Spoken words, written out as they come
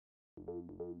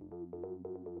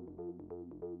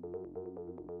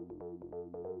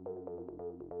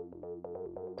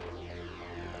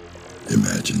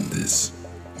Imagine this.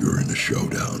 You're in a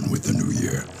showdown with the new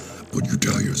year, but you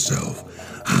tell yourself,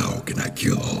 how can I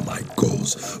kill all my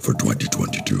goals for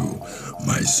 2022?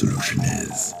 My solution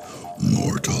is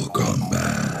Mortal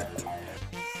Kombat.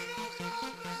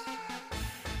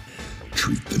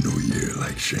 Treat the new year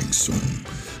like Shang Tsung,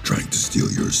 trying to steal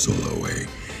your soul away.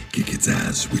 Kick its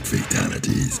ass with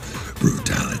fatalities,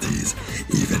 brutalities,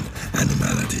 even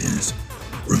animalities.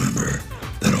 Remember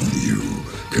that only you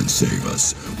can save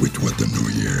us with what the new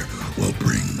year will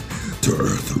bring to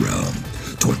Earth Realm.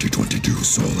 2022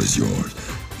 soul is yours.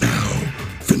 Now,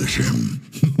 finish him.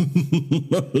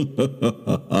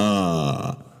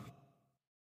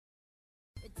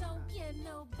 It don't get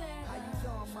no better. How you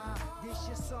doing, ma? This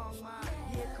your song, ma.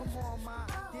 Yeah, come on, ma.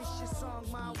 This your song,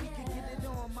 ma. We can get it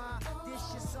on, ma.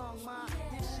 This your song, ma.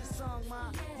 This your song,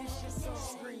 ma. This your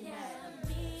song. Scream at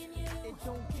me. It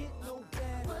don't get no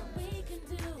better. What we can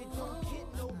do. It don't get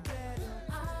no better.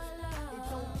 Our love. It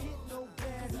don't get no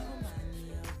better. You remind me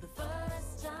of the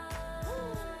first time. Oh,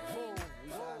 we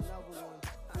got another one.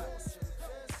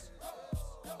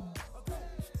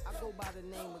 I go by the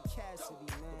name of Cassidy,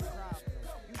 man. Problem.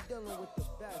 You dealing with the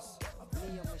best. Me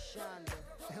and Mashonda.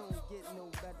 It don't get no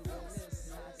better than this.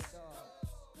 Not at all.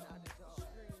 Not at all.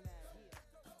 Scream at here.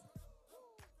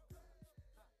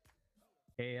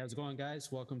 Hey, how's it going,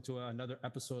 guys? Welcome to another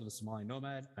episode of the Somali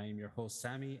Nomad. I am your host,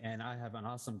 Sammy, and I have an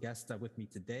awesome guest with me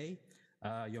today.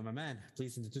 Yo, my man,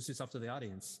 please introduce yourself to the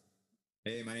audience.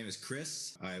 Hey, my name is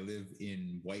Chris. I live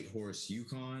in Whitehorse,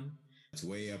 Yukon. It's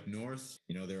way up north.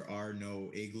 You know, there are no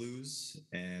igloos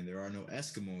and there are no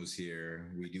Eskimos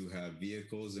here. We do have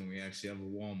vehicles and we actually have a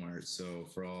Walmart. So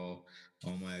for all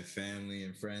my family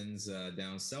and friends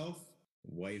down south,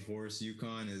 Whitehorse,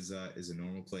 Yukon is a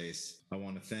normal place. I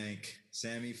want to thank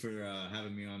Sammy for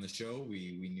having me on the show.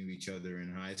 We knew each other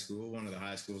in high school, one of the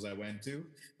high schools I went to.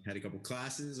 Had a couple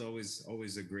classes.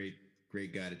 Always a great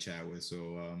guy to chat with.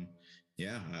 So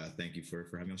thank you for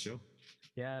having me on the show.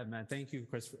 Yeah, man. Thank you,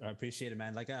 Chris. I appreciate it,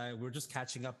 man. Like, we're just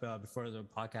catching up before the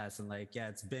podcast, and like, yeah,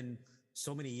 it's been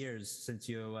so many years since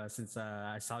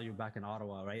I saw you back in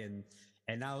Ottawa, right?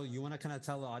 And now you want to kind of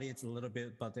tell the audience a little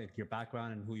bit about your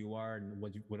background and who you are and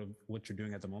what you're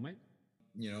doing at the moment.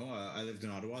 You know, I lived in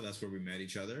Ottawa. That's where we met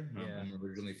each other. Yeah. I'm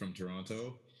originally from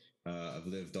Toronto. I've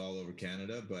lived all over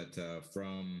Canada, but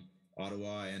from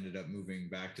Ottawa, I ended up moving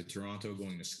back to Toronto,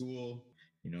 going to school.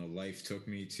 You know, life took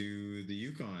me to the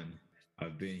Yukon.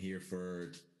 I've been here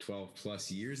for 12 plus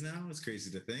years now. It's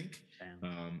crazy to think.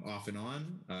 Off and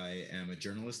on, I am a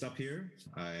journalist up here.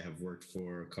 I have worked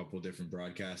for a couple different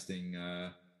broadcasting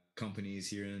companies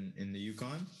here in the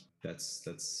Yukon. That's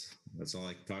all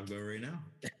I can talk about right now.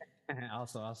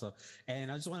 Also,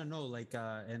 and I just want to know, like,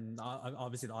 and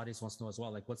obviously the audience wants to know as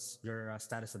well, like, what's your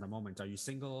status at the moment? Are you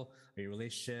single? Are you in a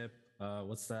relationship?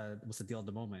 What's the deal at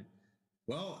the moment?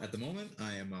 Well, at the moment,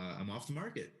 I'm off the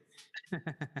market.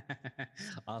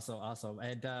 Awesome.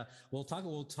 And we'll talk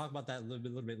about that a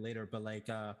little bit later. But like,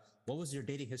 what was your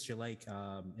dating history like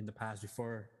in the past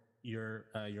before your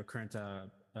current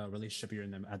relationship you're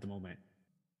in at the moment?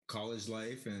 College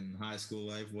life and high school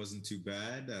life wasn't too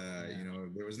bad. You know,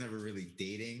 there was never really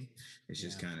dating. It's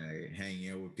just kind of hanging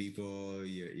out with people.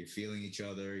 You're feeling each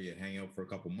other. You hang out for a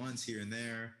couple months here and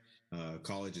there.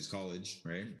 College is college,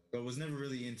 right? But I was never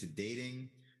really into dating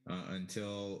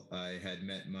until I had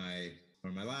met my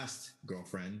last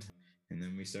girlfriend, and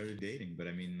then we started dating. But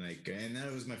I mean, like, and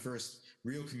that was my first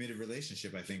real committed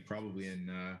relationship, I think, probably in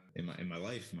my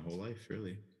life, my whole life,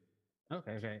 really.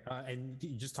 Okay. And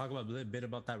you just talk about a little bit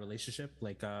about that relationship,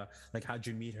 like how'd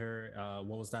you meet her?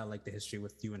 What was that like, the history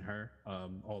with you and her?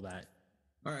 All that.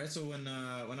 All right. So when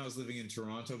I was living in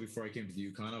Toronto before I came to the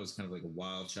Yukon, I was kind of like a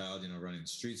wild child, you know, running the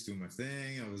streets, doing my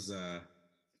thing. I was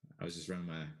just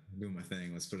doing my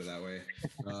thing. Let's put it that way.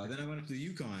 Then I went up to the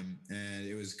Yukon, and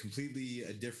it was completely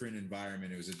a different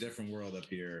environment. It was a different world up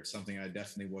here, something I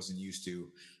definitely wasn't used to.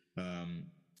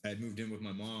 I had moved in with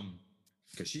my mom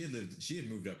because she had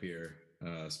moved up here,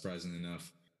 surprisingly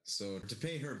enough. So to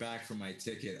pay her back for my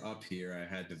ticket up here, I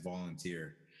had to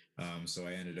volunteer. So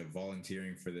I ended up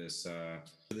volunteering for this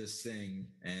thing,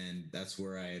 and that's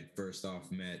where I had first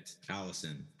off met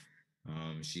Allison.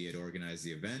 She had organized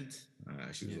the event.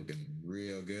 She was looking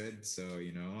real good. So,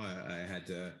 you know, I had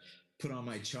to put on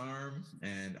my charm,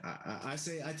 and I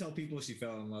tell people she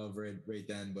fell in love right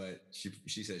then, but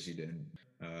she said she didn't.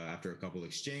 After a couple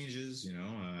exchanges, you know,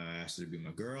 I asked her to be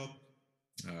my girl.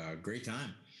 Great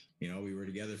time. You know, we were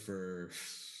together for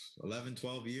 11,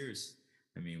 12 years.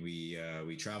 I mean,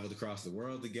 we traveled across the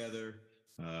world together.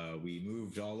 We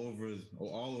moved all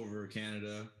over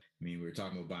Canada. I mean, we were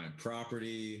talking about buying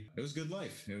property. It was good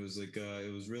life. It was like,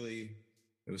 it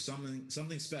was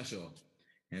something special.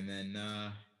 And then,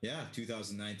 yeah,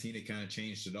 2019, it kind of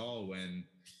changed it all when,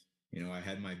 I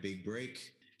had my big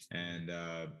break. And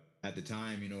at the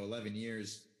time, 11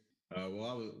 years.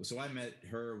 So I met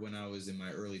her when I was in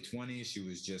my early 20s. She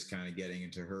was just kind of getting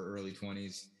into her early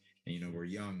 20s. And, we're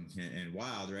young and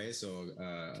wild, right? So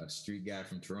a street guy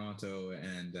from Toronto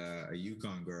and a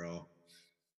Yukon girl,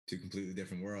 two completely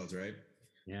different worlds, right?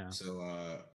 Yeah. So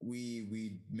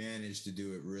we managed to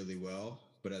do it really well,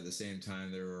 but at the same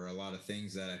time, there were a lot of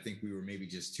things that I think we were maybe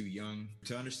just too young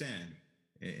to understand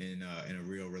in a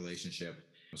real relationship.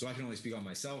 So I can only speak on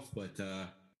myself, but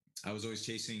I was always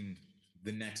chasing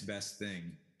the next best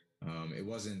thing. It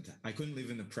wasn't, I couldn't live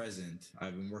in the present.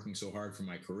 I've been working so hard for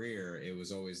my career. It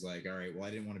was always like, all right, well,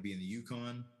 I didn't want to be in the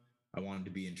Yukon. I wanted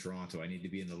to be in Toronto. I need to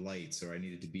be in the lights, or I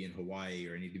needed to be in Hawaii,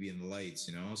 or I need to be in the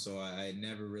lights, So I had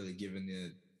never really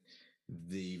given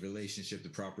the relationship the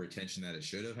proper attention that it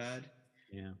should have had.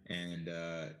 Yeah. And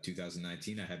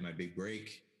 2019, I had my big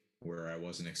break where I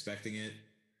wasn't expecting it,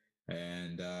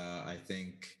 and I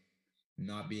think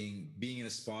not being in a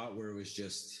spot where it was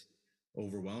just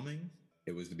overwhelming.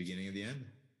 It was the beginning of the end.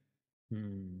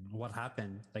 What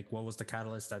happened? Like, what was the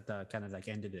catalyst that kind of like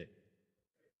ended it?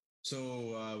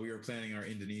 So we were planning our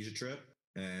Indonesia trip,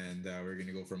 and we were going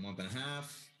to go for a month and a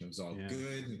half. It was all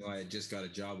good. I had just got a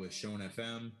job with Shown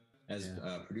FM as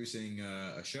producing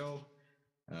a show.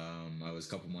 I was a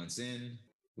couple months in.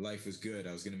 Life was good.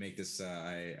 I was going to make this.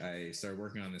 I started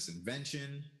working on this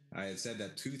invention. I had said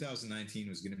that 2019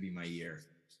 was going to be my year,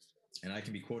 and I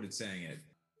can be quoted saying it.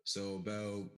 So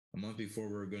about a month before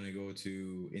we were going to go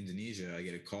to Indonesia, I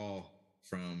get a call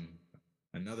from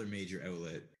another major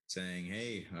outlet saying,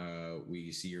 "Hey,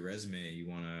 we see your resume. Do you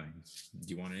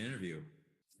want an interview?"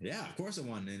 Yeah, of course I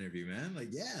want an interview, man. Like,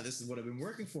 yeah, this is what I've been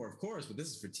working for, of course, but this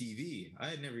is for TV. I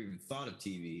had never even thought of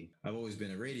TV. I've always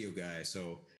been a radio guy,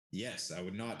 so yes, I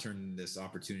would not turn this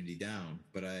opportunity down,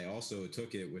 but I also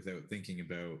took it without thinking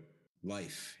about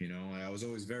life. I was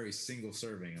always very single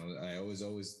serving. I was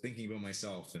always thinking about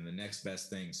myself and the next best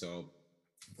thing. So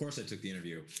of course I took the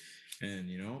interview, and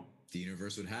the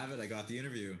universe would have it. I got the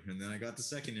interview, and then I got the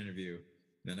second interview.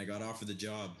 Then I got offered the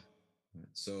job.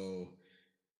 So,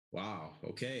 wow,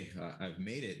 okay, I've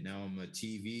made it. Now I'm a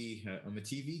TV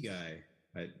guy.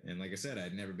 And like I said,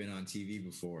 I'd never been on TV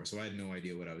before, so I had no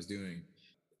idea what I was doing.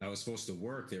 I was supposed to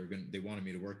work. They wanted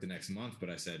me to work the next month, but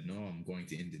I said no. I'm going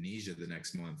to Indonesia the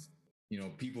next month.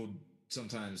 People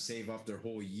sometimes save up their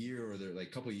whole year or their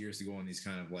like couple of years to go on these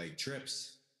kind of like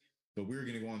trips, but we were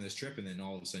going to go on this trip and then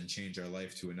all of a sudden change our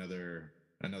life to another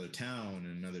town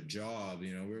and another job.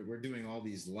 We're doing all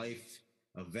these life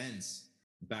events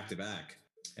back to back.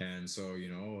 And so,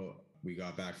 we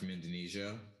got back from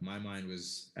Indonesia. My mind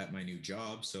was at my new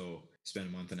job. So spent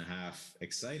a month and a half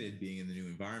excited being in the new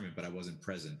environment, but I wasn't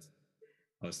present.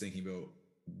 I was thinking about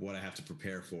what I have to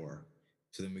prepare for.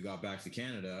 So then we got back to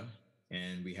Canada,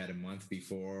 and we had a month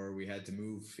before we had to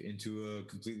move into a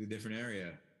completely different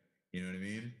area. You know what I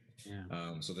mean?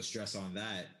 Yeah. So the stress on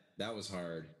that was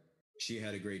hard. She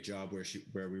had a great job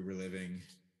where we were living.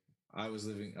 I was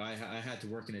living. I had to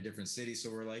work in a different city. So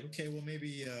we're like, okay, well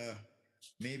maybe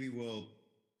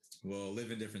we'll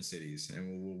live in different cities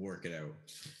and we'll work it out.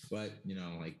 But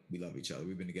like, we love each other.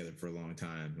 We've been together for a long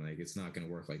time. Like, it's not going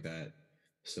to work like that.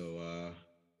 So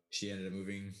she ended up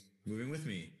moving with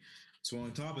me. So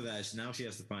on top of that, now she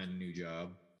has to find a new job,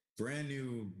 brand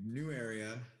new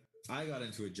area. I got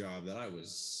into a job that I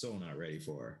was so not ready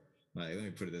for. Like, let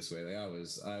me put it this way. Like, I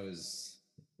was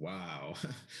wow.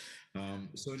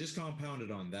 So just compounded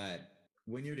on that.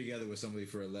 When you're together with somebody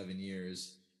for 11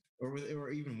 years or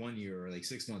even 1 year or like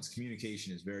 6 months,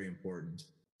 communication is very important.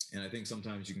 And I think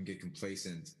sometimes you can get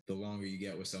complacent the longer you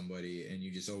get with somebody, and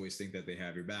you just always think that they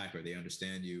have your back or they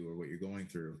understand you or what you're going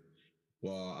through.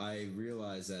 Well, I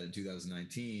realized that in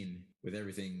 2019, with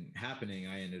everything happening,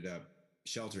 I ended up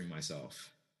sheltering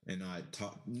myself and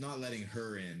not letting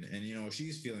her in. And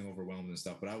she's feeling overwhelmed and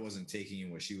stuff, but I wasn't taking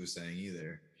in what she was saying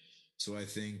either. So I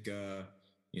think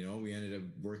we ended up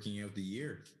working out the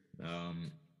year,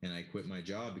 and I quit my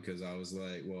job because I was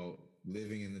like, well,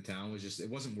 living in the town it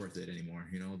wasn't worth it anymore.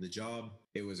 The job,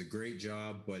 it was a great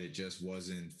job, but it just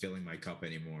wasn't filling my cup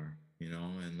anymore.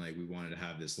 And like, we wanted to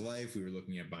have this life. We were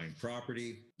looking at buying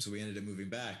property. So we ended up moving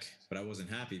back, but I wasn't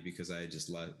happy because I just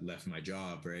left my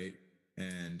job. Right.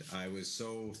 And I was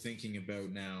so thinking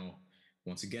about now,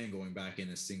 once again, going back in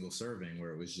a single serving where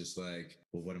it was just like,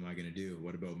 well, what am I going to do?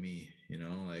 What about me?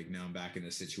 Like, now I'm back in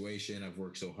this situation. I've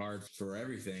worked so hard for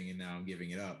everything, and now I'm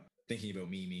giving it up. thinking about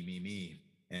me.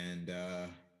 And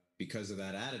because of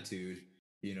that attitude,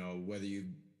 you know, whether you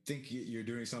think you're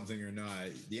doing something or not,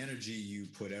 the energy you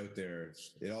put out there,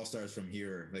 it all starts from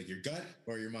here, like your gut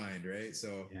or your mind, right?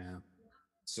 Yeah.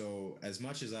 So as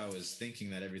much as I was thinking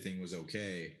that everything was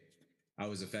okay, I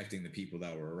was affecting the people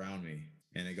that were around me.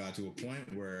 And it got to a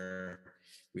point where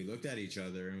we looked at each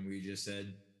other and we just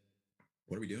said,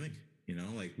 what are we doing? You know,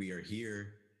 like we are here,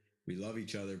 we love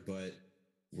each other, but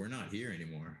we're not here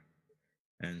anymore.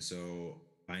 And so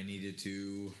I needed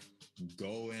to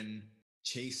go and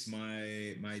chase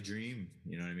my dream,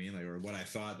 you know what I mean? Like, or what I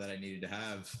thought that I needed to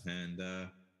have. And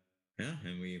yeah,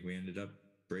 and we ended up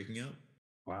breaking up.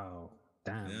 Wow.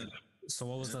 Damn. Yeah. So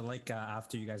what was it like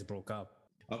after you guys broke up?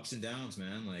 Ups and downs,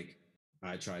 man. Like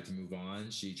I tried to move on,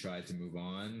 she tried to move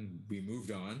on, we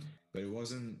moved on, but it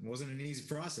wasn't an easy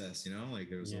process, you know. Like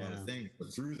there was a lot of things,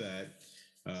 but through that,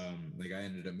 like I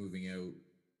ended up moving out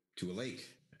to a lake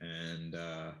and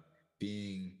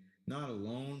being not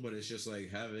alone, but it's just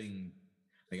like having,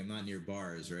 like I'm not near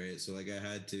bars, right? So like I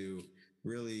had to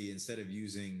really, instead of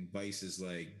using vices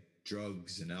like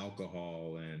drugs and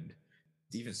alcohol and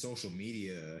even social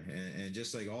media and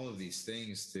just like all of these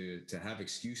things to have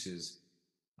excuses,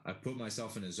 I put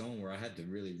myself in a zone where I had to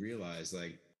really realize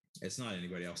like it's not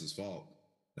anybody else's fault.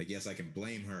 Like yes, I can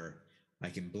blame her, I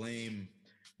can blame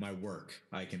my work,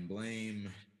 I can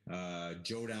blame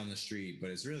Joe down the street, but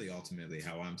it's really ultimately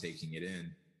how I'm taking it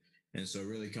in. And so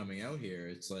really coming out here,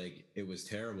 it's like it was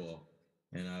terrible,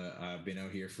 and I've been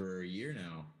out here for a year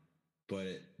now.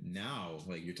 But now,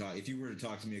 like you're talking, if you were to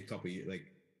talk to me a couple years, like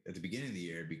at the beginning of the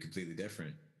year, it'd be completely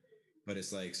different. But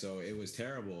it's like, so it was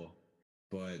terrible,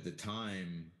 but the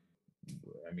time,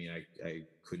 I mean, I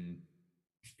couldn't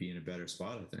be in a better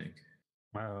spot, I think.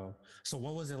 Wow. So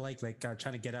what was it like trying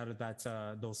to get out of that,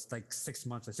 those like 6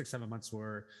 months, like 6, 7 months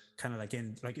were kind of like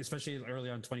in, like, especially early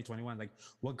on 2021, like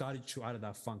what got you out of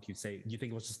that funk, you'd say? Do you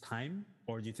think it was just time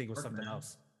or do you think it was Work, something man.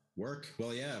 else? Work.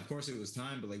 Well, yeah, of course it was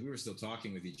time, but like we were still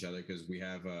talking with each other because we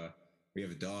have a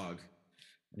dog,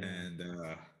 Yeah.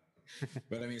 and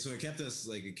but I mean, so it kept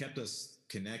us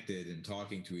connected and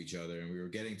talking to each other, and we were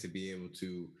getting to be able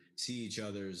to see each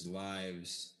other's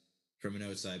lives from an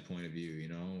outside point of view. You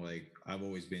know, like I've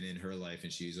always been in her life,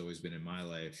 and she's always been in my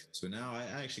life. So now I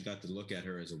actually got to look at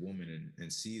her as a woman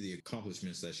and see the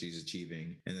accomplishments that she's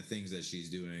achieving and the things that she's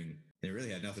doing. And it really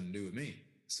had nothing to do with me.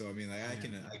 So I mean, like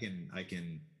I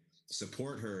can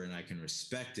support her and I can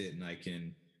respect it and I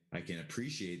can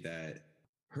appreciate that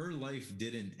her life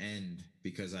didn't end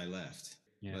because I left.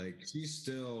 Yeah. Like she's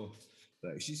still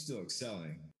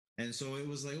excelling. And so it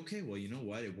was like, okay, well, you know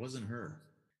what? It wasn't her.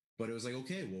 But it was like,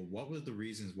 okay, well, what were the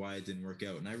reasons why it didn't work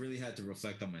out? And I really had to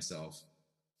reflect on myself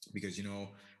because, you know,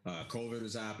 COVID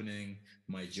was happening,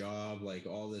 my job, like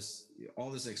all this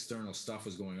external stuff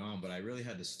was going on. But I really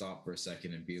had to stop for a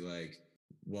second and be like,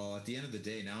 well, at the end of the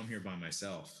day, now I'm here by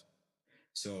myself.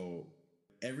 So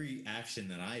every action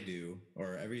that I do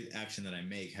or every action that I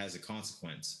make has a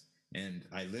consequence. And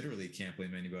I literally can't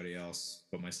blame anybody else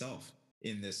but myself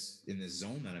in this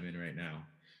zone that I'm in right now.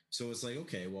 So it's like,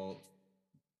 okay, well,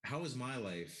 how is my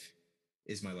life?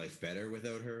 Is my life better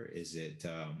without her? Is it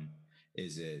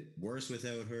worse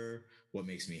without her? What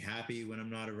makes me happy when I'm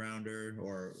not around her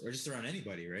or just around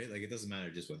anybody, right? Like it doesn't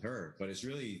matter just with her, but it's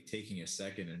really taking a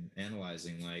second and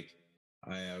analyzing like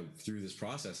through this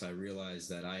process, I realized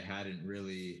that I hadn't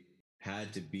really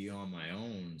had to be on my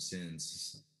own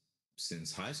since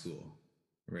high school,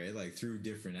 right? Like through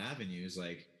different avenues.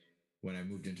 Like when I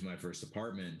moved into my first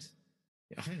apartment,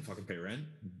 I didn't fucking pay rent,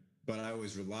 but I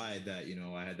always relied that you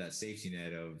know I had that safety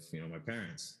net of you know my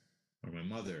parents or my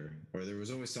mother, or there was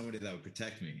always somebody that would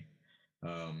protect me.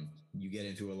 You get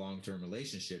into a long-term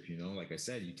relationship, you know, like I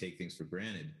said, you take things for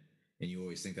granted, and you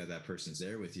always think that that person's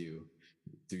there with you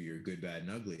through your good, bad,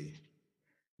 and ugly.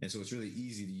 And so it's really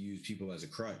easy to use people as a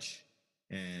crutch.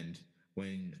 And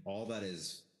when all that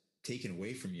is taken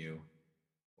away from you,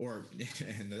 or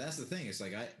and that's the thing, it's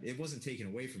like it wasn't taken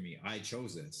away from me. I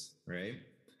chose this, right?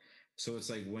 So it's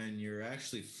like when you're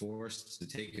actually forced to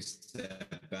take a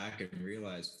step back and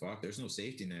realize, fuck, there's no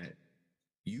safety net.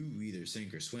 You either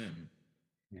sink or swim.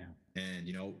 Yeah. And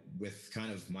you know, with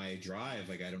kind of my drive,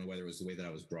 like I don't know whether it was the way that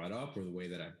I was brought up or the way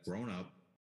that I've grown up,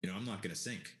 you know, I'm not going to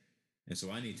sink. And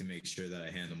so I need to make sure that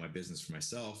I handle my business for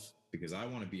myself because I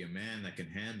want to be a man that can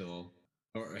handle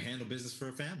business for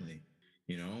a family.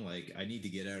 You know, like I need to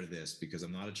get out of this because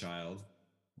I'm not a child.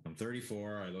 I'm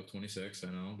 34. I look 26. I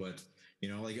know, but you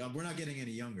know, like we're not getting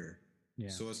any younger. Yeah.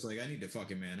 So it's like I need to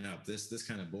fucking man up. This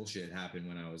kind of bullshit happened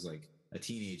when I was like a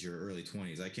teenager, early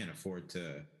 20s. I can't afford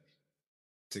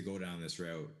to go down this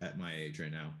route at my age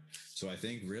right now. So I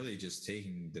think really just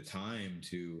taking the time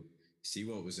to see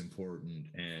what was important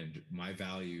and my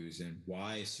values and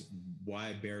why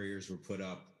barriers were put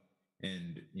up,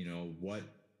 and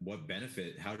what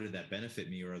benefit, how did that benefit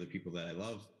me or other people that I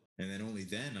love, and then only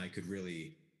then I could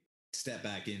really step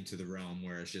back into the realm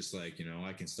where it's just like,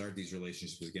 I can start these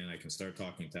relationships again. I can start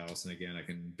talking to Allison again. I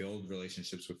can build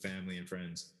relationships with family and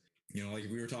friends. Like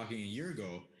if we were talking a year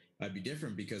ago, I'd be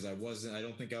different because I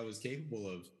don't think I was capable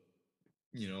of,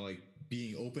 like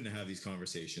being open to have these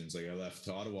conversations. Like I left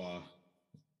to Ottawa,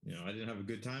 I didn't have a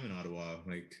good time in Ottawa,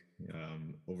 like,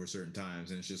 over certain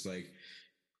times. And it's just like,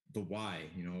 but why?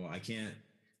 I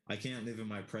can't live in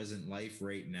my present life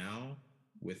right now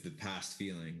with the past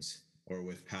feelings or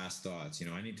with past thoughts.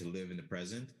 I need to live in the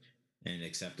present and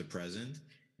accept the present,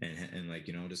 and like,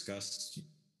 discuss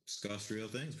real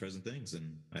things, present things.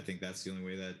 And I think that's the only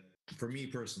way that, for me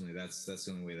personally, that's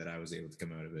the only way that I was able to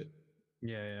come out of it.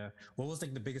 Yeah. What was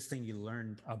like the biggest thing you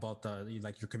learned about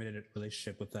your committed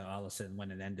relationship with Allison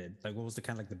when it ended? Like, what was the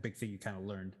kind of like the big thing you kind of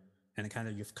learned and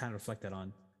you've kind of reflected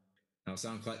on? Now,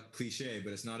 sound cliche,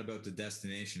 but it's not about the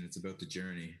destination; it's about the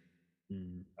journey.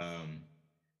 Mm.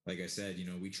 Like I said,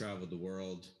 we traveled the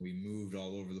world, we moved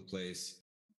all over the place,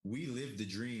 we lived the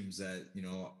dreams that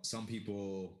some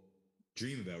people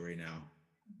dream about right now,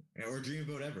 or dream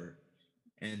about ever.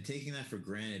 And taking that for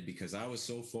granted because I was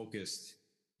so focused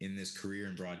in this career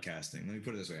in broadcasting. Let me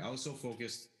put it this way. I was so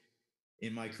focused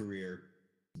in my career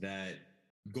that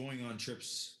going on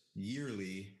trips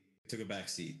yearly took a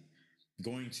backseat.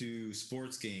 Going to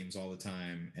sports games all the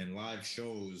time and live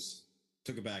shows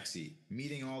took a backseat.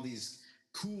 Meeting all these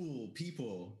cool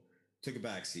people took a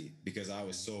backseat because I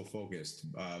was so focused.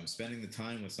 Spending the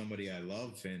time with somebody I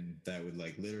love and that would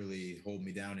like literally hold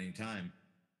me down anytime,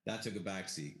 that took a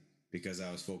backseat because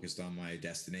I was focused on my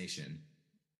destination.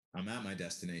 I'm at my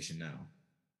destination now.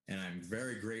 And I'm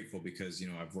very grateful because,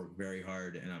 I've worked very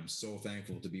hard and I'm so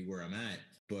thankful to be where I'm at.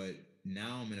 But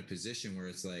now I'm in a position where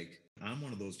it's like, I'm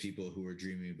one of those people who are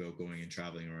dreaming about going and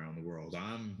traveling around the world.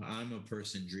 I'm a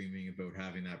person dreaming about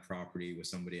having that property with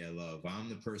somebody I love. I'm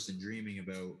the person dreaming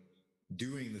about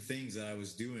doing the things that I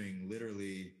was doing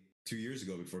literally 2 years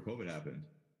ago before COVID happened.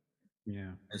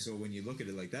 Yeah. And so when you look at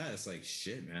it like that, it's like,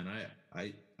 shit, man,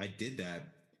 I did that,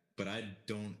 but I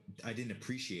didn't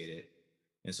appreciate it.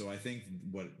 And so I think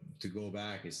to go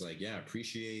back, it's like, yeah,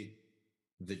 appreciate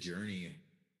the journey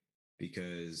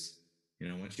because,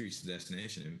 once you reach the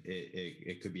destination,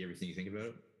 it could be everything you think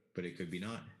about, but it could be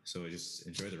not. So just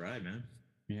enjoy the ride, man.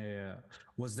 Yeah.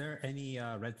 Was there any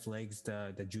red flags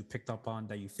that you picked up on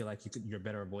that you feel like you're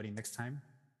better avoiding next time?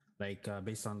 Like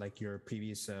based on like your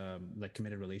previous like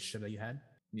committed relationship that you had?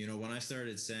 When I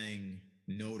started saying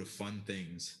no to fun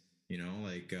things,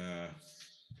 like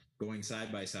going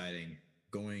side by siding,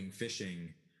 going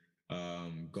fishing,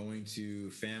 going to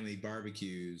family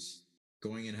barbecues,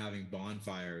 going and having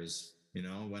bonfires.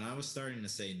 When I was starting to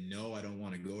say, no, I don't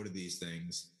want to go to these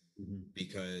things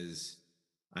because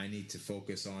I need to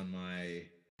focus on my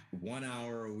 1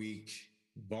 hour a week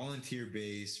volunteer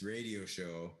based radio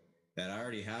show that I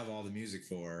already have all the music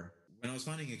for. When I was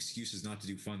finding excuses not to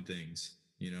do fun things,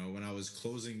 when I was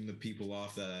closing the people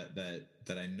off that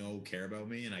I know care about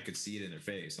me and I could see it in their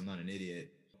face, I'm not an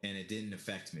idiot, and it didn't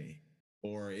affect me,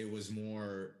 or it was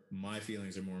more my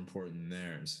feelings are more important than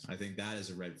theirs. I think that is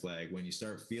a red flag when you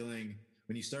start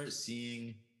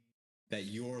seeing that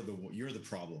you're the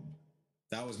problem.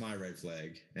 That was my red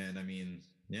flag. And I mean,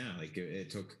 yeah, like it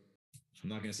took, I'm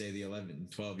not going to say the 11,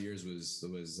 12 years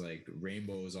was like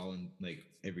rainbows all in like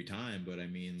every time, but I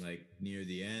mean, like near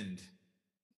the end,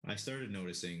 I started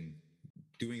noticing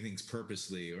doing things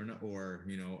purposely or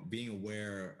being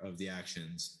aware of the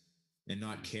actions and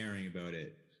not caring about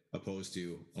it, opposed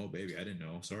to, oh baby, I didn't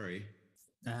know, sorry.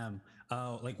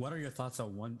 Like what are your thoughts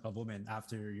on a woman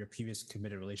after your previous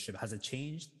committed relationship? Has it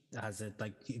changed? Has it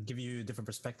like give you a different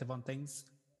perspective on things?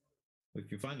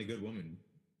 If you find a good woman,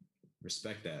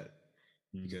 respect that,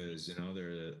 because there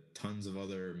are tons of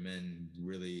other men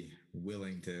really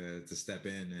willing to step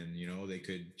in, and they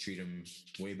could treat them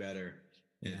way better.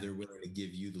 And if they're willing to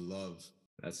give you the love,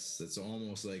 that's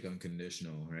almost like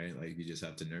unconditional, right? Like you just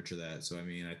have to nurture that. So I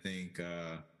mean, I think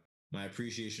my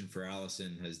appreciation for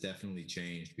Allison has definitely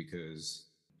changed because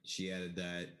she added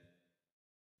that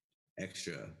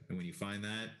extra. And when you find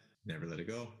that, never let it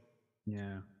go.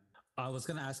 Yeah. I was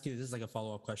gonna ask you, this is like a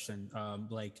follow-up question. And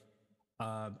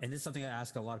this is something I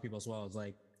ask a lot of people as well. Is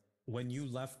like when you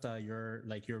left your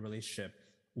relationship,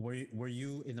 were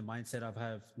you in the mindset of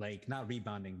have like not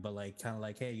rebounding, but like kind of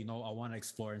like, hey, I want to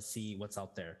explore and see what's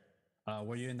out there.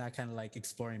 Were you in that kind of like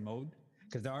exploring mode?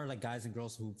 Because there are like guys and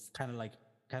girls who kind of like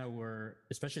kind of were,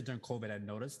 especially during COVID, I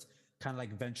noticed kind of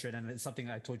like ventured, and it's something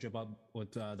I told you about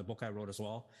with the book I wrote as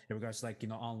well, in regards to like,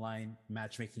 online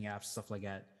matchmaking apps, stuff like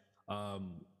that.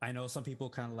 I know some people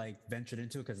kind of like ventured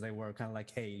into it because they were kind of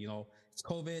like, hey, it's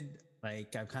COVID.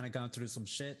 Like I've kind of gone through some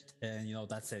shit, and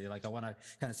that's it. Like I want to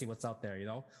kind of see what's out there.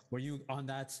 Were you on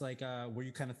that? Like, were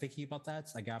you kind of thinking about that?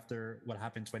 Like after what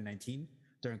happened 2019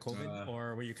 during COVID,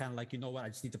 or were you kind of like, what? I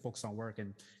just need to focus on work,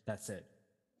 and that's it.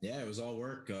 Yeah, it was all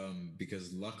work.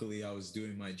 Because luckily I was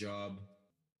doing my job.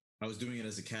 I was doing it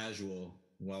as a casual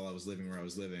while I was living where I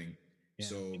was living. Yeah.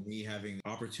 So me having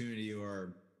opportunity,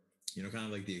 or kind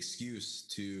of like the excuse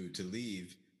to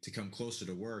leave, to come closer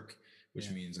to work, which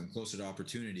Yeah. means I'm closer to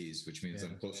opportunities, which means Yeah.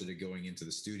 I'm closer to going into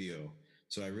the studio.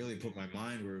 So I really put my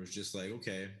mind where it was just like,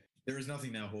 okay, there is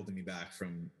nothing now holding me back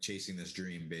from chasing this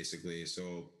dream, basically.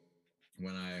 So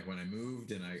when I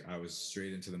moved and I was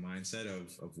straight into the mindset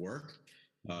of work,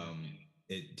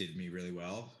 it did me really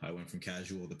well. I went from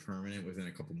casual to permanent within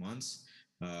a couple months.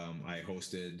 I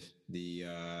hosted the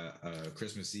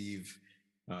Christmas Eve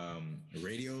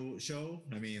radio show.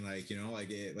 I mean, I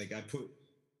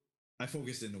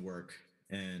focused into work,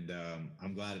 and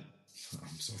I'm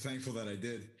so thankful that I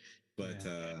did. But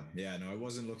no, I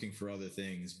wasn't looking for other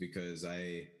things, because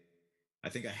I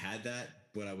think I had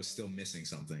that, but I was still missing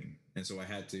something, and so I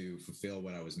had to fulfill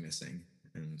what I was missing.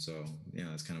 And so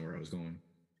that's kind of where I was going.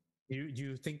 Do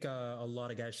you think a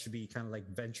lot of guys should be kind of like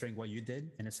venturing what you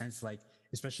did, in a sense, like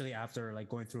especially after like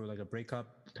going through like a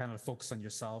breakup, kind of focus on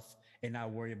yourself and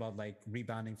not worry about like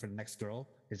rebounding for the next girl?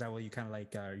 Is that what you kind of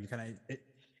like?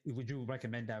 Would you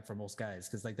recommend that for most guys?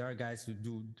 Because like there are guys who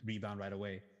do rebound right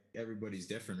away. Everybody's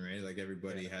different, right? Like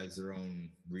everybody has their own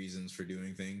reasons for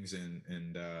doing things,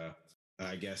 and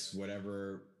I guess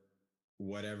whatever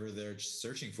they're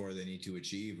searching for, they need to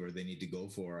achieve, or they need to go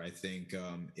for. I think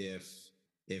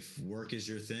if work is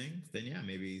your thing, then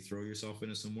maybe throw yourself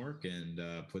into some work, and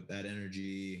put that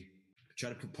energy, try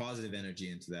to put positive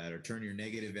energy into that, or turn your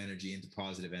negative energy into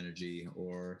positive energy,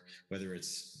 or whether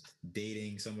it's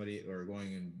dating somebody, or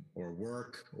or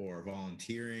work, or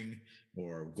volunteering,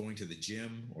 or going to the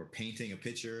gym, or painting a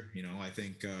picture. I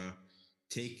think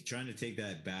trying to take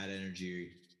that bad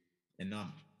energy and not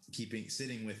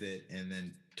sitting with it, and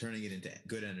then turning it into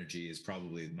good energy is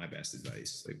probably my best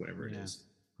advice, like whatever it is.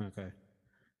 Okay.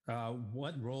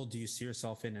 What role do you see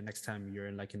yourself in the next time you're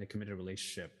in a committed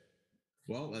relationship?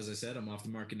 Well, as I said, I'm off the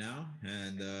market now,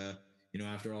 and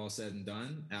after all said and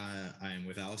done, I am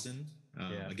with Allison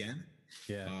again.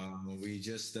 Yeah. We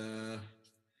just, as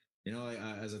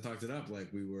I talked it up,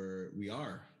 like we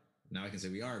are. Now I can say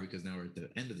we are, because now we're at the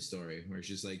end of the story, where it's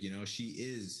just like, she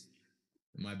is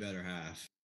my better half.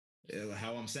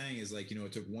 How I'm saying is, like,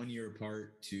 it took 1 year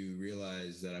apart to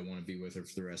realize that I want to be with her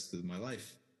for the rest of my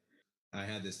life. I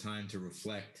had this time to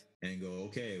reflect and go,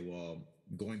 okay, well,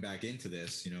 going back into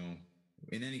this,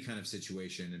 in any kind of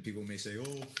situation, and people may say,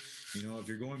 oh, if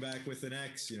you're going back with an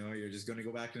ex, you're just going to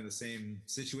go back into the same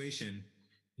situation.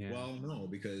 Yeah. Well, no,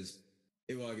 because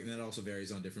that also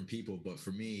varies on different people. But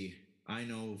for me, I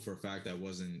know for a fact I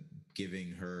wasn't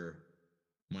giving her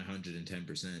my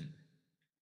 110%.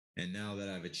 And now that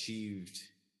I've achieved,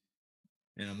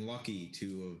 and I'm lucky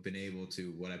to have been able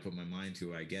to, what I put my mind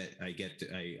to,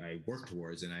 I work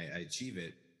towards, and I achieve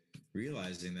it,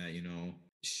 realizing that,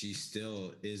 she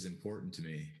still is important to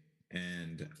me.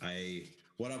 And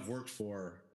what I've worked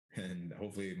for, and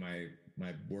hopefully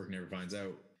my work never finds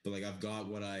out, but like I've got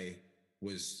what I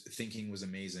was thinking was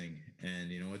amazing.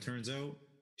 And, it turns out,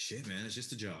 shit, man, it's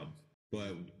just a job.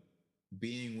 But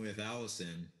being with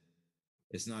Allison,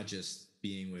 it's not just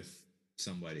being with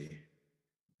somebody.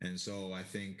 And so I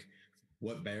think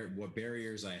what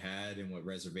barriers I had, and what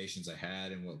reservations I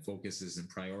had, and what focuses and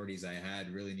priorities I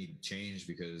had really need to change,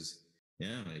 because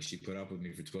like she put up with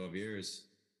me for 12 years,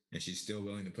 and she's still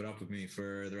willing to put up with me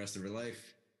for the rest of her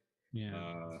life.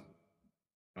 Yeah.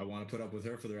 I want to put up with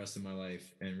her for the rest of my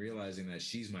life, and realizing that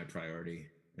she's my priority,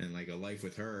 and like a life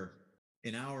with her,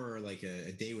 an hour or like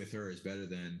a day with her is better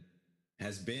than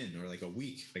has been, or like a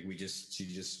week. Like she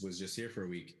was just here for a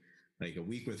week. Like a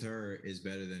week with her is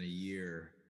better than a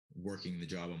year working the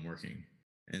job I'm working.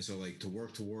 And so like to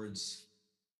work towards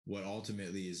what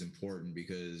ultimately is important,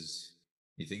 because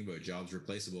you think about it, jobs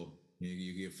replaceable.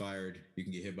 You get fired, you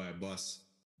can get hit by a bus.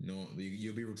 No,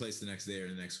 you'll be replaced the next day or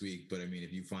the next week. But I mean,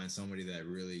 if you find somebody that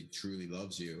really truly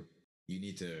loves you, you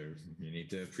need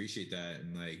to appreciate that.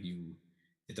 And like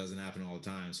it doesn't happen all the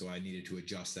time. So I needed to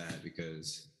adjust that,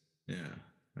 because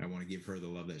I want to give her the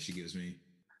love that she gives me.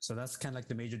 So that's kind of like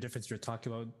the major difference you're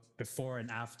talking about before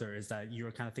and after, is that you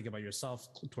were kind of thinking about yourself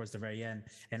towards the very end,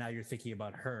 and now you're thinking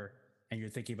about her, and you're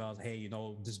thinking about, hey,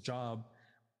 this job,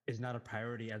 is not a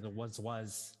priority as it once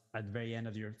was at the very end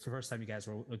of your first time you guys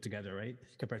were together, right?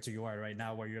 Compared to you are right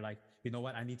now, where you're like, you know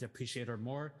what, I need to appreciate her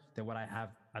more than what I have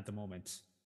at the moment.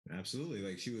 Absolutely.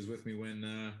 Like she was with me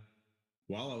when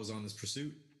while I was on this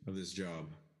pursuit of this job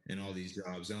and all these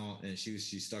jobs and she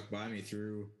stuck by me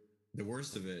through the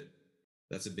worst of it.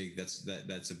 That's a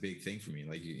big thing for me.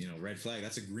 Like you know, red flag.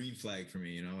 That's a green flag for me.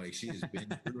 You know, like she has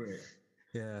been through it.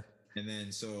 Yeah. And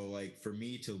then so like for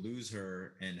me to lose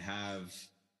her and have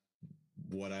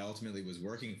what I ultimately was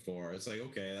working for, it's like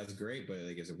okay, that's great, but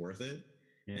like, is it worth it?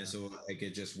 Yeah. And so like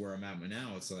it just where I'm at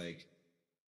now, it's like,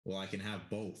 well, I can have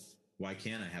both. Why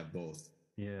can't I have both?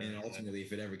 Yeah. And ultimately,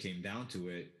 if it ever came down to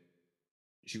it,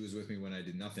 she was with me when I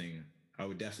did nothing. I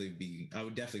would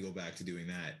definitely go back to doing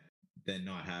that than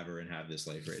not have her and have this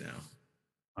life right now.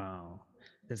 Wow.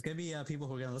 There's going to be people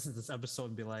who are going to listen to this episode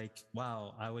and be like,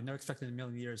 wow, I would never expect in a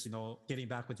million years, you know, getting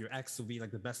back with your ex would be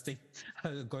like the best thing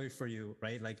going for you,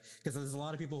 right? Like, because there's a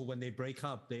lot of people who, when they break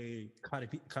up, they cut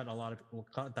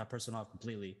that person off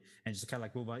completely and just kind of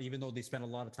like move on, even though they spend a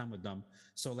lot of time with them.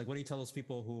 So like, what do you tell those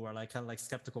people who are like kind of like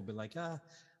skeptical, be like, I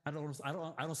don't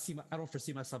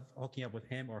foresee myself hooking up with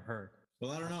him or her.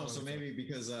 Well, I don't know. So maybe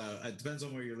because it depends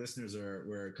on where your listeners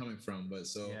were coming from. But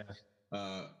so,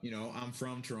 you know, I'm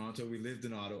from Toronto. I lived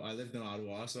in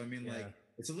Ottawa. So I mean, like,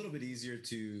 it's a little bit easier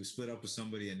to split up with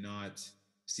somebody and not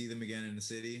see them again in the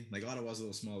city. Like Ottawa's a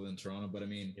little smaller than Toronto, but I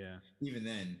mean, even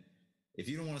then, if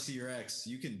you don't want to see your ex,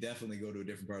 you can definitely go to a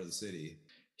different part of the city.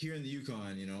 Here in the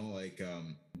Yukon, you know, like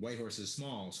Whitehorse is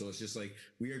small, so it's just like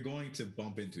we are going to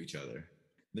bump into each other.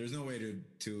 There's no way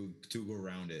to go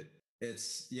around it.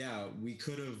 We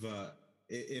could have.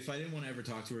 If I didn't want to ever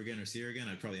talk to her again or see her again,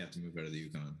 I'd probably have to move out of the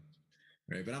Yukon,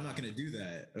 right? But I'm not going to do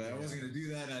that. I wasn't going to do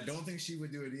that, and I don't think she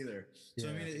would do it either. So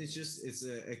I mean, it's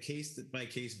a case by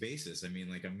case basis. I mean,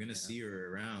 like I'm going to see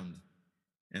her around,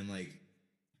 and like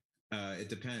it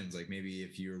depends. Like maybe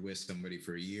if you're with somebody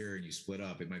for a year and you split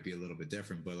up, it might be a little bit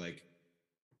different. But like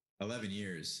 11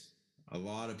 years, a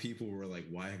lot of people were like,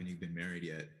 "Why haven't you been married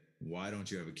yet? Why don't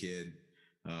you have a kid?"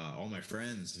 All my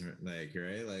friends like,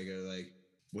 right? Like, are like,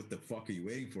 what the fuck are you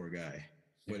waiting for, guy?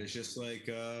 But it's just like,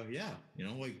 you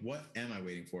know, like, what am I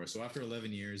waiting for? So after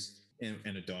 11 years and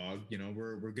a dog, you know,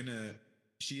 we're gonna,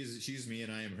 she's me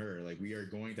and I am her. Like, we are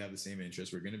going to have the same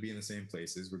interests. We're going to be in the same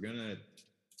places. We're going to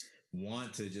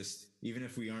want to just, even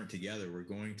if we aren't together, we're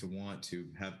going to want to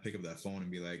pick up that phone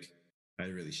and be like, I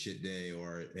had a really shit day,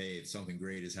 or hey, something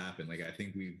great has happened. Like, I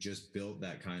think we've just built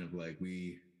that kind of like,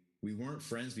 we weren't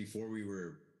friends before we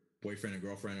were boyfriend and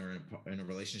girlfriend or in a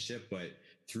relationship, but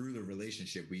through the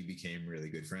relationship, we became really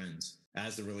good friends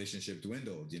as the relationship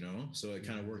dwindled, you know? So it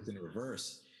kind of worked in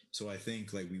reverse. So I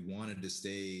think like we wanted to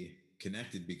stay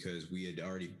connected because we had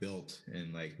already built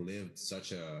and like lived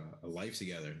such a life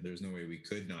together. There's no way we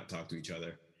could not talk to each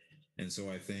other. And so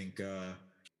I think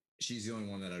she's the only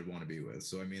one that I'd want to be with.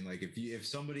 So I mean, like if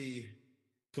somebody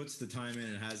puts the time in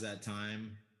and has that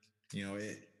time, you know,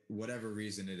 whatever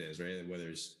reason it is, right? Whether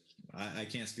it's, I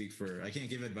can't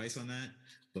give advice on that,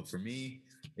 but for me,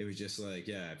 it was just like,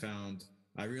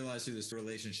 I realized through this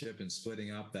relationship and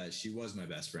splitting up that she was my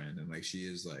best friend and like, she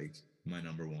is like my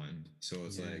number one. So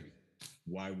it's like,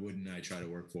 why wouldn't I try to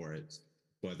work for it?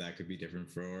 But that could be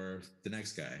different for the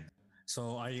next guy.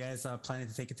 So are you guys planning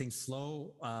to take things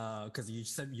slow? Because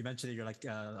you mentioned that you're like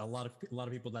a lot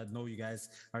of people that know you guys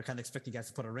are kind of expecting you guys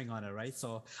to put a ring on it, right?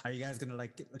 So are you guys gonna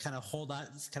like kind of hold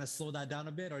that, kind of slow that down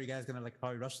a bit, or are you guys gonna like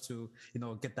probably rush to, you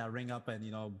know, get that ring up and,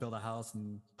 you know, build a house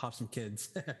and pop some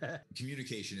kids?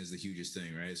 Communication is the hugest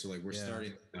thing, right? So like we're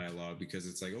starting dialogue because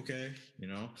it's like, okay, you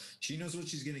know, she knows what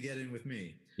she's gonna get in with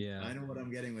me. I know what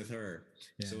I'm getting with her.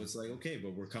 So it's like, okay,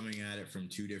 but we're coming at it from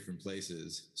two different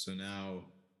places. So now,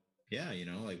 you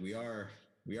know, like we are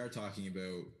talking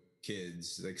about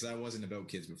kids, like, cause I wasn't about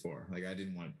kids before. Like I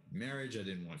didn't want marriage. I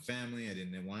didn't want family. I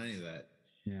didn't want any of that.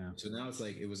 So now it's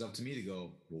like, it was up to me to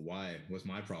go, well, why? What's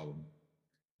my problem?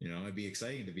 You know, it'd be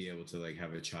exciting to be able to like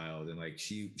have a child and like,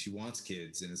 she wants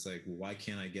kids. And it's like, well, why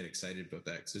can't I get excited about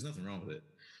that? Cause there's nothing wrong with it.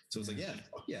 So it's like,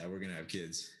 we're going to have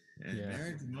kids and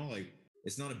marriage, you know, like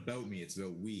it's not about me, it's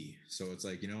about we. So it's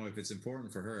like, you know, if it's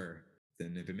important for her,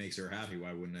 then if it makes her happy,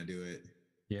 why wouldn't I do it?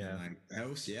 And like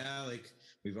house, like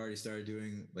we've already started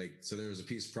doing like, so there was a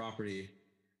piece of property,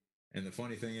 and the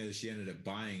funny thing is she ended up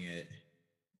buying it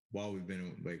while we've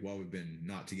been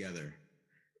not together,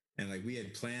 and like we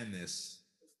had planned this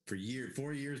for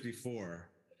 4 years before.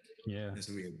 And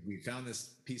so we found this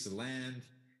piece of land,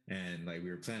 and like we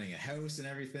were planning a house and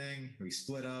everything. We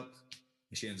split up,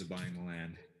 and she ends up buying the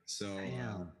land. So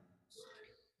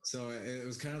so it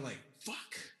was kind of like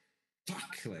fuck,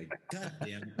 like god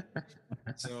damn it.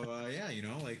 So you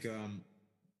know, like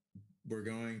we're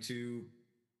going to,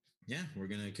 yeah, we're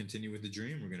going to continue with the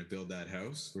dream. We're going to build that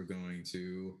house. We're going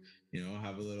to,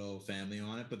 have a little family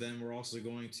on it. But then we're also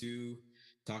going to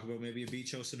talk about maybe a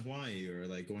beach house in Hawaii, or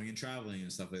like going and traveling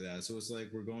and stuff like that. So it's like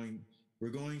we're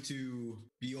going to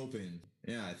be open.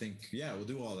 Yeah, I think, yeah, we'll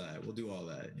do all that. We'll do all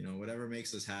that. Whatever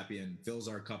makes us happy and fills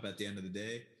our cup at the end of the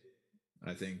day.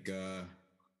 I think,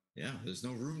 yeah, there's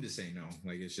no room to say no.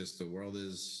 Like, it's just, the world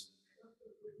is,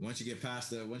 once you get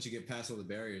past all the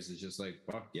barriers, it's just like,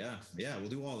 fuck yeah, yeah, we'll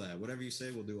do all that. Whatever you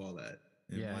say, we'll do all that.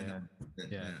 And Yeah, why yeah,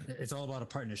 not? yeah. It's all about a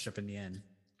partnership in the end,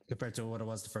 compared to what it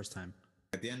was the first time.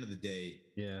 At the end of the day,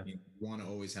 Yeah, you want to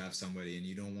always have somebody, and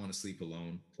you don't want to sleep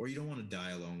alone, or you don't want to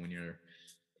die alone when you're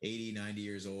 80, 90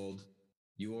 years old.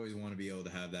 You always want to be able to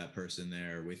have that person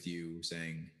there with you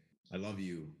saying, I love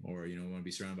you, or, want to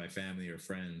be surrounded by family or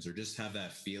friends, or just have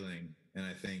that feeling. And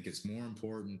I think it's more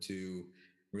important to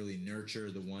really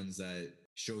nurture the ones that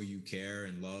show you care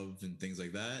and love and things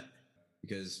like that,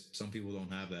 because some people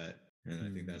don't have that. And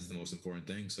I think that's the most important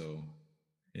thing. So,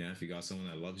 yeah, if you got someone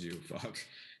that loves you, fuck,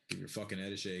 give your fucking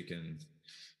head a shake and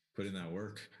put in that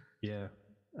work. yeah,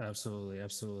 absolutely,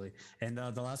 absolutely. And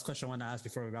the last question I want to ask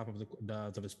before we wrap up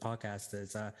this podcast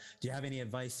is, do you have any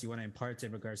advice you want to impart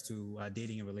in regards to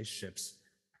dating and relationships,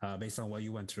 based on what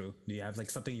you went through? Do you have like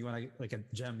something you want to, like a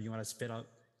gem you want to spit out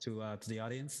to the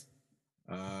audience?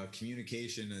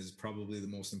 Communication is probably the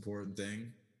most important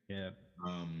thing. Yeah,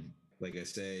 Like I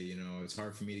say, it's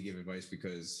hard for me to give advice,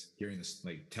 because hearing this,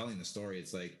 like telling the story,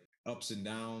 it's like ups and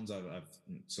downs.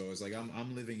 So it's like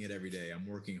I'm living it every day. I'm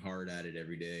working hard at it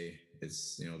every day.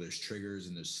 It's, there's triggers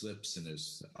and there's slips and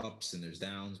there's ups and there's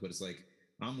downs, but it's like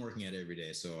I'm working at it every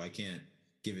day. So I can't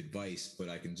give advice, but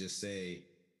I can just say,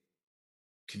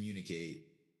 communicate.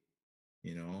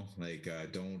 Like,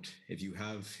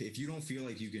 if you don't feel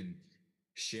like you can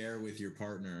share with your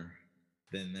partner,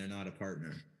 then they're not a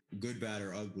partner. Good, bad,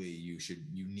 or ugly, you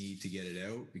need to get it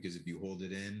out, because if you hold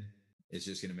it in, it's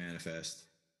just going to manifest.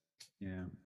 yeah.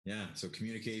 Yeah. So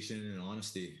communication and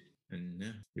honesty, and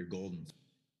yeah, you're golden.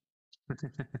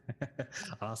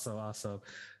 Awesome, awesome.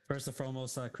 First and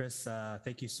foremost, Chris,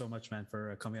 thank you so much, man,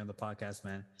 for coming on the podcast,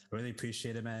 man. I really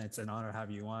appreciate it, man. It's an honor to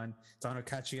have you on. It's an honor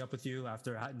catching up with you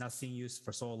after not seeing you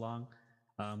for so long.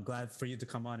 I'm glad for you to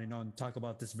come on, and talk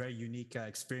about this very unique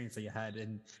experience that you had,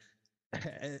 and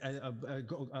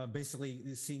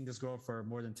basically seeing this girl for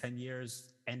more than 10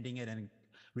 years, ending it and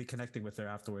reconnecting with her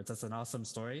afterwards. That's an awesome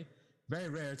story. Very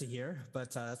rare to hear,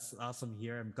 but that's awesome to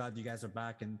hear. I'm glad you guys are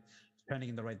back and trending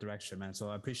in the right direction, man. So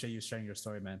I appreciate you sharing your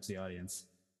story, man, to the audience.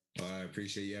 I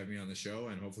appreciate you having me on the show,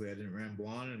 and hopefully I didn't ramble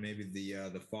on, and maybe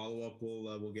the follow up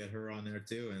will get her on there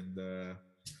too, and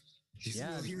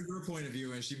we'll hear her point of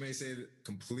view, and she may say a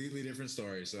completely different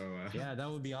story. So yeah,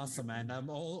 that would be awesome, man. I'm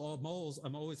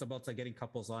always about getting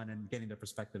couples on and getting their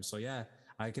perspective. So yeah,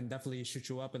 I can definitely shoot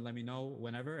you up and let me know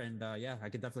whenever. And yeah, I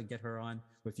can definitely get her on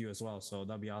with you as well. So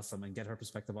that'd be awesome, and get her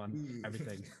perspective on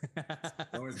everything.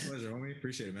 Always a pleasure, homie.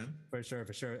 Appreciate it, man. For sure,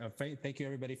 for sure. Thank you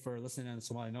everybody for listening to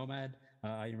Somali Nomad.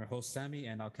 I'm your host, Sammy,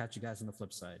 and I'll catch you guys on the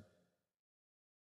flip side.